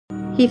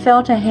He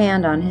felt a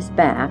hand on his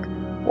back,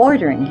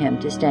 ordering him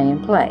to stay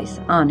in place,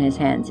 on his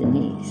hands and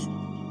knees.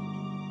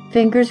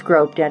 Fingers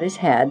groped at his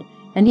head,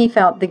 and he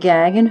felt the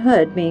gag and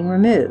hood being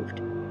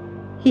removed.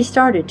 He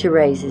started to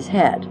raise his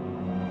head.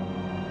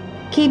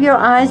 "Keep your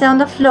eyes on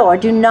the floor.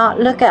 Do not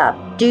look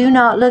up. Do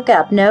not look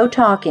up. No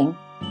talking."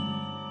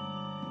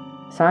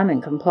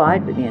 Simon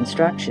complied with the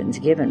instructions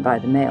given by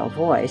the male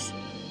voice.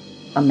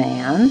 A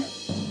man?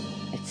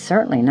 It's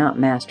certainly not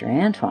Master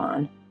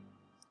Antoine.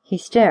 He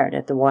stared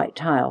at the white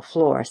tile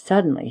floor.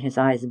 Suddenly his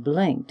eyes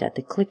blinked at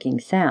the clicking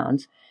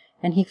sounds,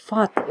 and he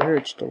fought the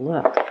urge to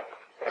look.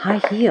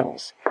 High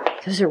heels.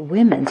 Those are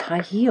women's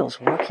high heels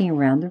walking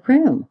around the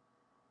room.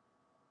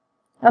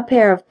 A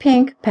pair of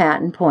pink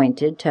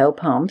patent-pointed toe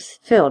pumps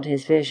filled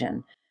his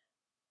vision.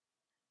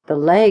 The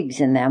legs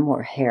in them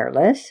were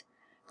hairless,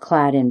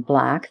 clad in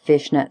black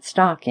fishnet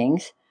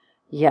stockings,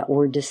 yet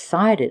were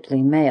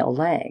decidedly male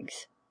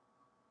legs.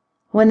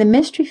 When the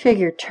mystery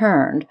figure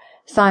turned,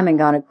 Simon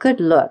got a good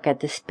look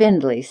at the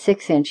spindly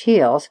 6-inch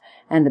heels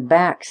and the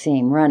back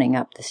seam running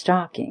up the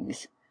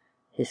stockings.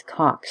 His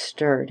cock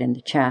stirred in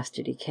the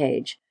chastity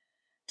cage.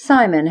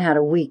 Simon had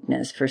a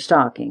weakness for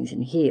stockings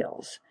and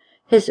heels.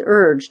 His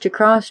urge to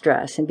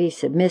cross-dress and be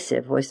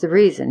submissive was the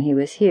reason he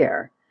was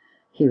here.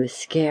 He was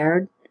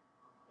scared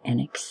and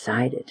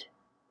excited.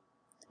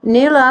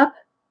 "Kneel up,"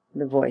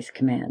 the voice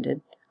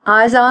commanded.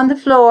 "Eyes on the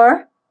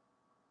floor."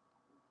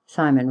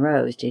 Simon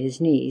rose to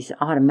his knees,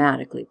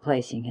 automatically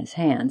placing his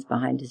hands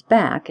behind his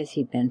back as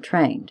he'd been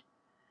trained.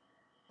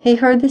 He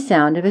heard the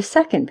sound of a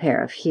second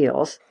pair of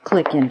heels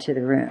click into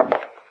the room.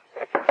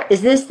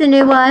 "Is this the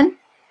new one?"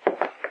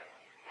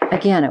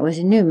 Again it was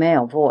a new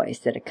male voice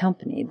that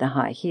accompanied the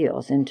high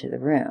heels into the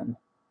room.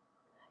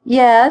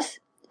 "Yes,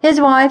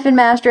 his wife and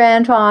Master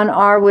Antoine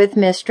are with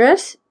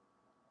mistress."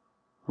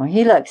 Well,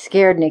 he looked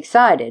scared and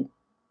excited.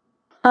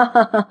 "Ha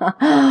ha ha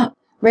ha!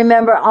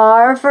 Remember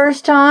our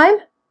first time?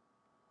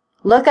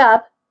 Look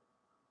up."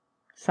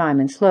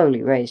 Simon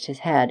slowly raised his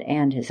head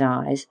and his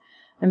eyes,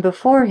 and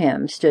before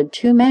him stood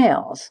two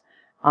males,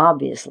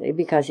 obviously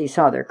because he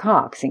saw their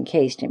cocks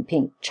encased in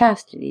pink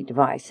chastity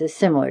devices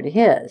similar to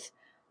his.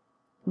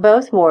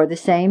 Both wore the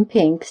same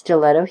pink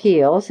stiletto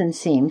heels and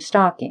seamed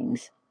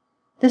stockings.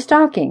 The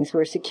stockings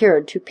were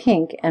secured to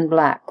pink and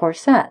black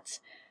corsets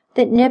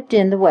that nipped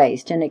in the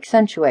waist and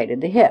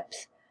accentuated the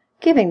hips,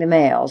 giving the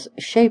males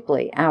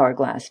shapely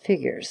hourglass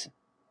figures.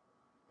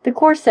 The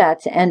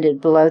corsets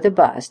ended below the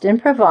bust and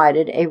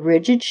provided a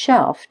rigid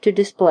shelf to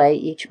display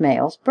each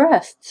male's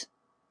breasts.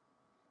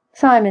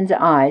 Simon's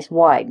eyes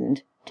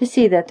widened to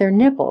see that their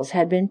nipples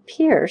had been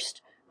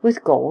pierced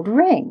with gold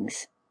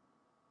rings.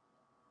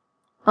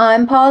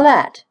 "I'm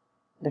Paulette,"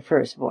 the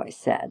first voice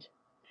said,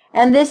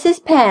 "and this is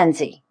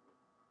Pansy."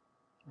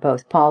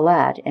 Both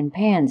Paulette and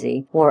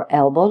Pansy wore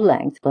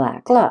elbow-length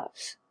black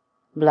gloves.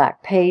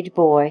 Black page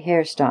boy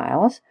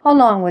hairstyles,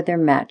 along with their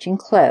matching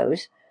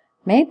clothes,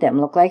 made them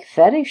look like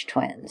fetish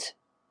twins.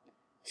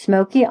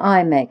 Smoky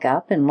eye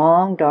makeup and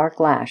long dark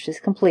lashes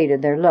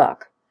completed their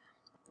look.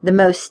 The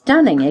most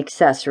stunning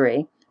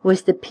accessory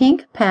was the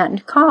pink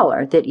patent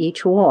collar that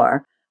each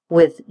wore,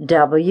 with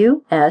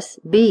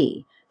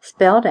WSB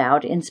spelled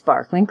out in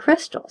sparkling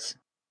crystals.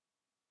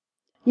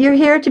 "You're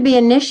here to be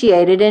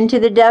initiated into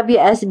the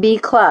WSB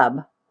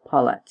club,"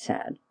 Paulette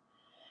said.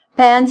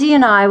 "Pansy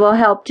and I will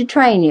help to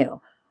train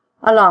you,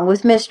 along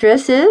with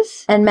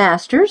mistresses and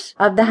masters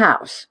of the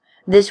house.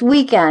 This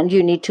weekend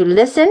you need to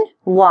listen,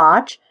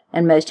 watch,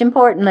 and most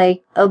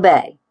importantly,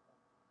 obey."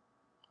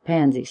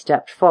 Pansy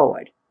stepped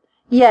forward.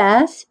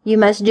 "Yes, you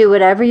must do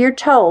whatever you're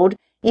told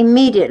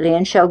immediately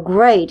and show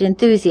great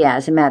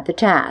enthusiasm at the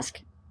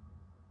task."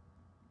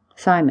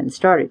 Simon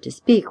started to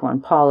speak when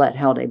Paulette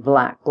held a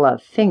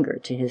black-gloved finger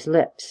to his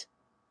lips.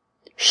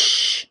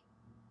 "Shh!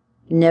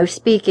 No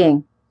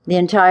speaking the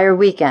entire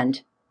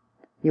weekend.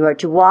 You are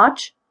to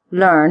watch,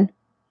 learn,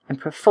 and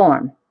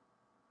perform."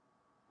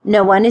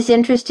 "No one is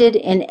interested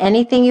in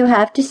anything you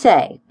have to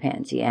say,"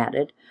 Pansy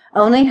added,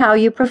 "only how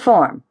you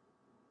perform."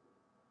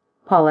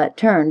 Paulette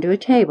turned to a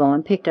table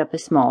and picked up a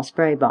small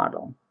spray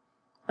bottle.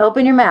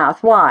 "Open your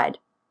mouth wide."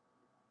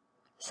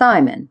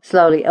 Simon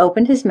slowly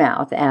opened his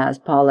mouth as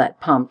Paulette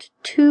pumped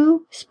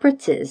 2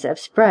 spritzes of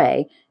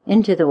spray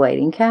into the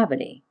waiting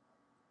cavity.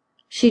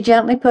 She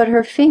gently put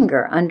her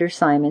finger under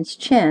Simon's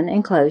chin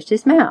and closed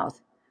his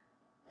mouth.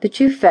 The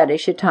 2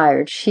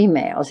 fetish-attired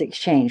she-males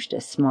exchanged a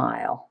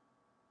smile.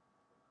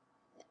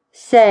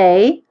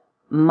 "Say,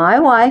 'My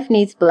wife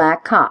needs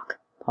black cock,'"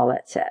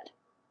 Paulette said.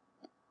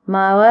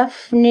 "My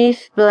wife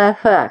needs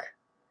black cock."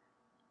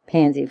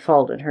 Pansy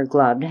folded her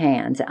gloved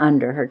hands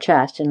under her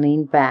chest and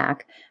leaned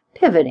back,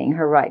 pivoting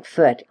her right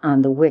foot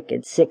on the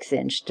wicked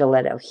 6-inch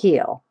stiletto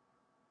heel.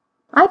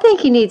 "I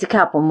think he needs a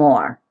couple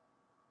more."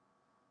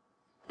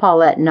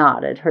 Paulette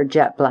nodded, her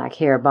jet-black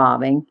hair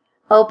bobbing.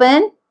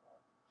 "Open."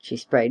 She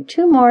sprayed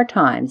 2 more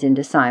times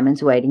into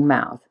Simon's waiting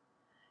mouth.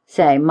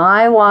 "Say,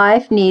 'My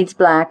wife needs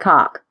black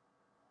cock.'"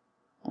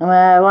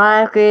 "My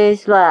wife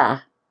needs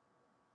black."